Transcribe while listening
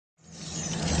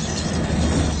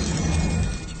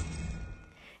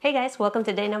Hey guys, welcome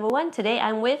to day number 1. Today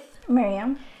I'm with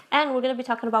Miriam. And we're going to be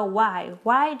talking about why.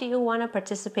 Why do you want to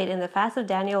participate in the fast of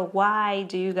Daniel? Why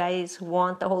do you guys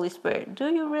want the Holy Spirit?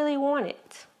 Do you really want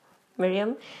it?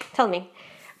 Miriam, tell me,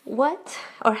 what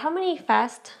or how many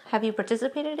fasts have you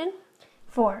participated in?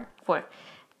 4. 4.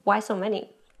 Why so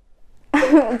many?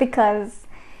 Because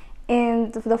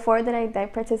in the 4 that I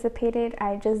participated,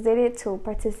 I just did it to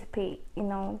participate.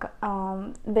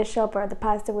 Bishop or the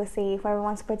pastor would say, whoever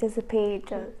wants to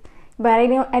participate, but I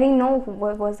didn't know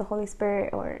what was the Holy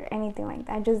Spirit or anything like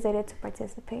that. I just did it to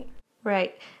participate.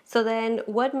 Right. So then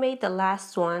what made the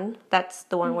last one, that's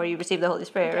the one where you received the Holy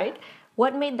Spirit, right?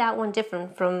 What made that one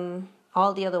different from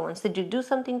all the other ones? Did you do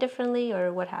something differently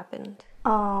or what happened?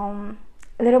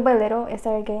 Little by little, it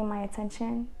started getting my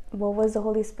attention. What was the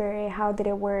Holy Spirit? How did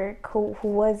it work? Who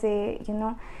was it?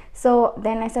 So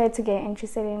then I started to get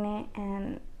interested in it.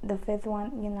 And the 5th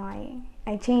one,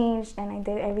 I changed and I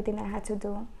did everything I had to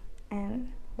do.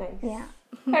 And nice. Yeah.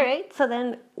 All right. So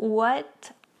then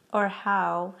what or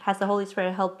how has the Holy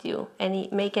Spirit helped you?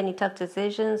 Make any tough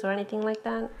decisions or anything like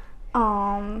that?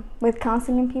 With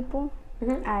counseling people,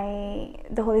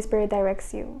 the Holy Spirit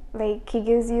directs you. Like, He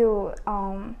gives you,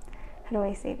 how do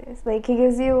I say this? Like, He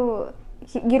gives you,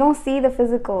 you don't see the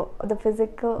physical of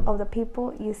the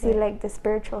people. You see like the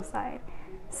spiritual side.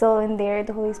 So in there,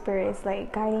 the Holy Spirit is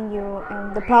like guiding you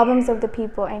and the problems of the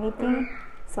people, anything.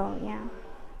 So yeah.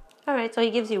 All right, so He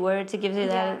gives you words, He gives you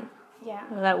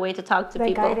that way to talk to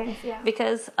people. Guidance,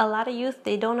 Because a lot of youth,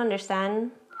 they don't understand,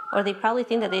 or they probably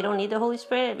think that they don't need the Holy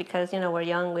Spirit because, we're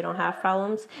young, we don't have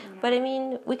problems. Yeah. But I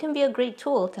mean, we can be a great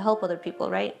tool to help other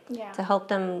people, right? Yeah. To help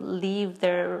them leave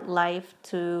their life,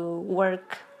 to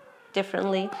work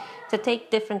differently, to take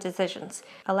different decisions.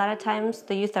 A lot of times,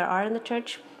 the youth that are in the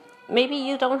church, maybe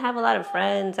you don't have a lot of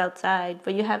friends outside,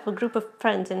 but you have a group of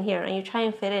friends in here and you try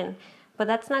and fit in. But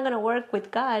that's not going to work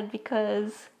with God,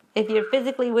 because if you're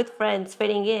physically with friends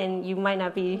fitting in, you might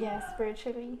not be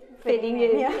spiritually fitting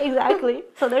in. Yeah. Exactly.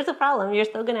 So there's a problem. You're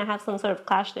still going to have some sort of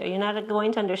clash there. You're not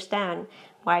going to understand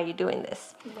why you're doing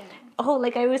this. Yeah. Oh,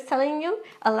 like I was telling you,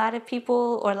 a lot of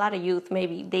people or a lot of youth,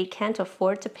 maybe they can't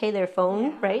afford to pay their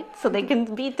phone, right? So they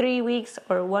can be 3 weeks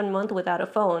or 1 month without a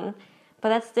phone. But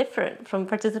that's different from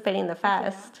participating in the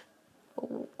fast.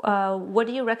 Yeah. What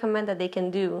do you recommend that they can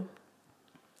do?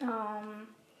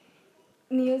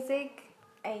 Music.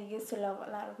 I used to love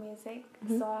a lot of music.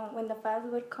 So when the fast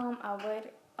would come, I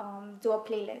would do a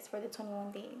playlist for the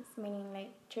 21 days, meaning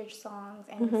like church songs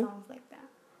and songs like that.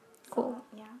 Cool.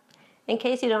 So, yeah. In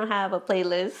case you don't have a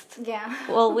playlist,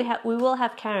 well, we will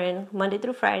have Karen Monday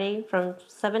through Friday from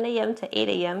 7 a.m. to 8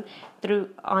 a.m.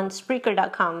 on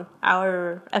Spreaker.com,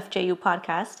 our FJU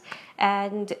podcast,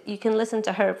 and you can listen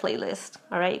to her playlist.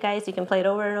 All right, guys, you can play it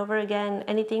over and over again,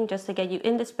 anything just to get you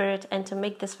in the spirit and to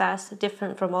make this fast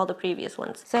different from all the previous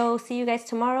ones. So see you guys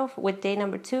tomorrow with day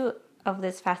number 2 of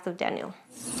this fast of Daniel.